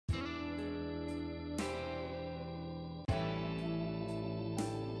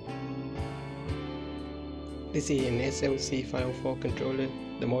This is an SLC500 controller.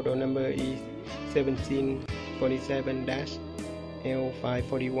 The model number is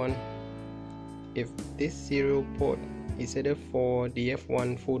 1747-L541. If this serial port is set up for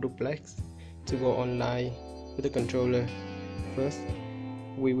DF1 full duplex to go online with the controller, first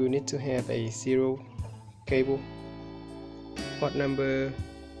we will need to have a serial cable, port number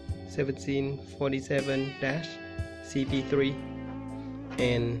 1747-CP3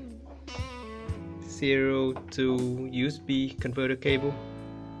 and serial to USB converter cable.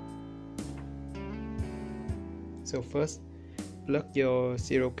 So first, plug your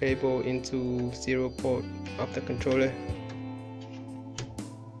serial cable into serial port of the controller.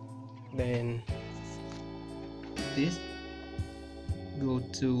 Then this go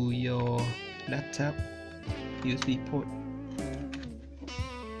to your laptop USB port.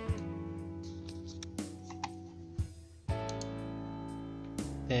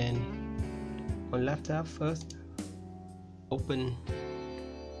 Then on laptop, first open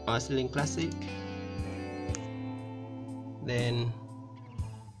SLC500, then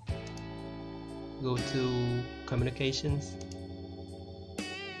go to communications,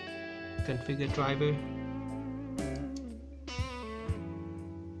 configure driver,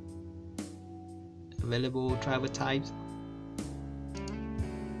 available driver types,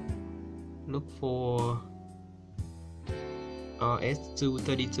 look for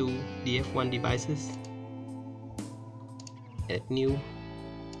RS232 DF1 devices, add new,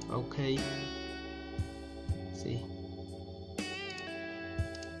 okay, see,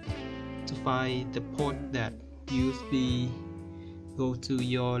 to find the port that USB go to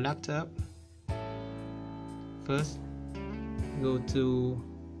your laptop, first go to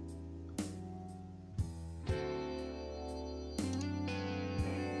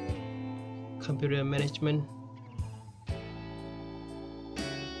computer management,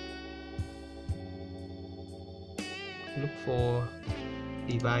 look for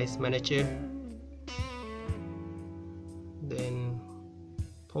device manager, then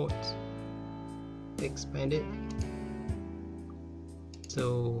port, expand it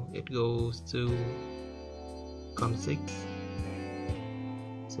so it goes to COM6.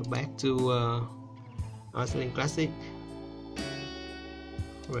 So back to SLC500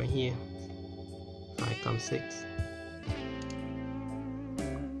 right here, find COM6,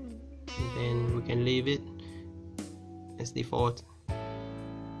 and then we can leave it as default.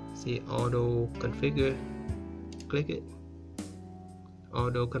 See auto configure, click it,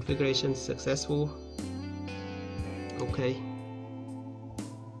 auto configuration successful, okay,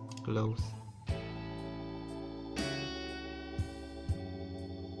 close,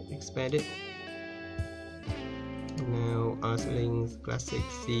 expand it. Now SLC500,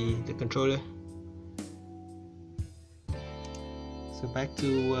 see the controller. So back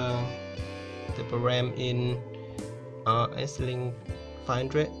to the program in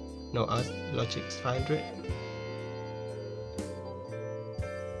SLC500, no, SLC500.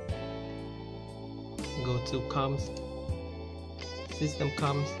 Go to comms, system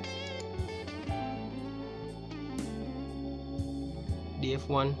comms,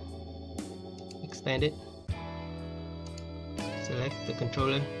 DF1, expand it, select the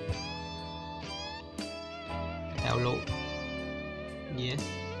controller, download, yes,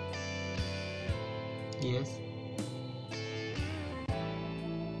 yes,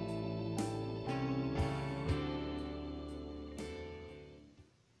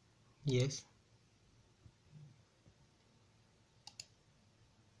 yes,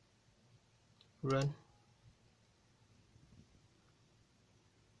 run,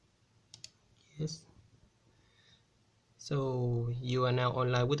 yes. So you are now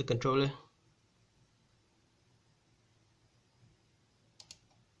online with the controller.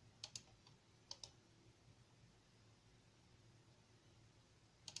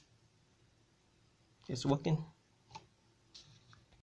 It's working.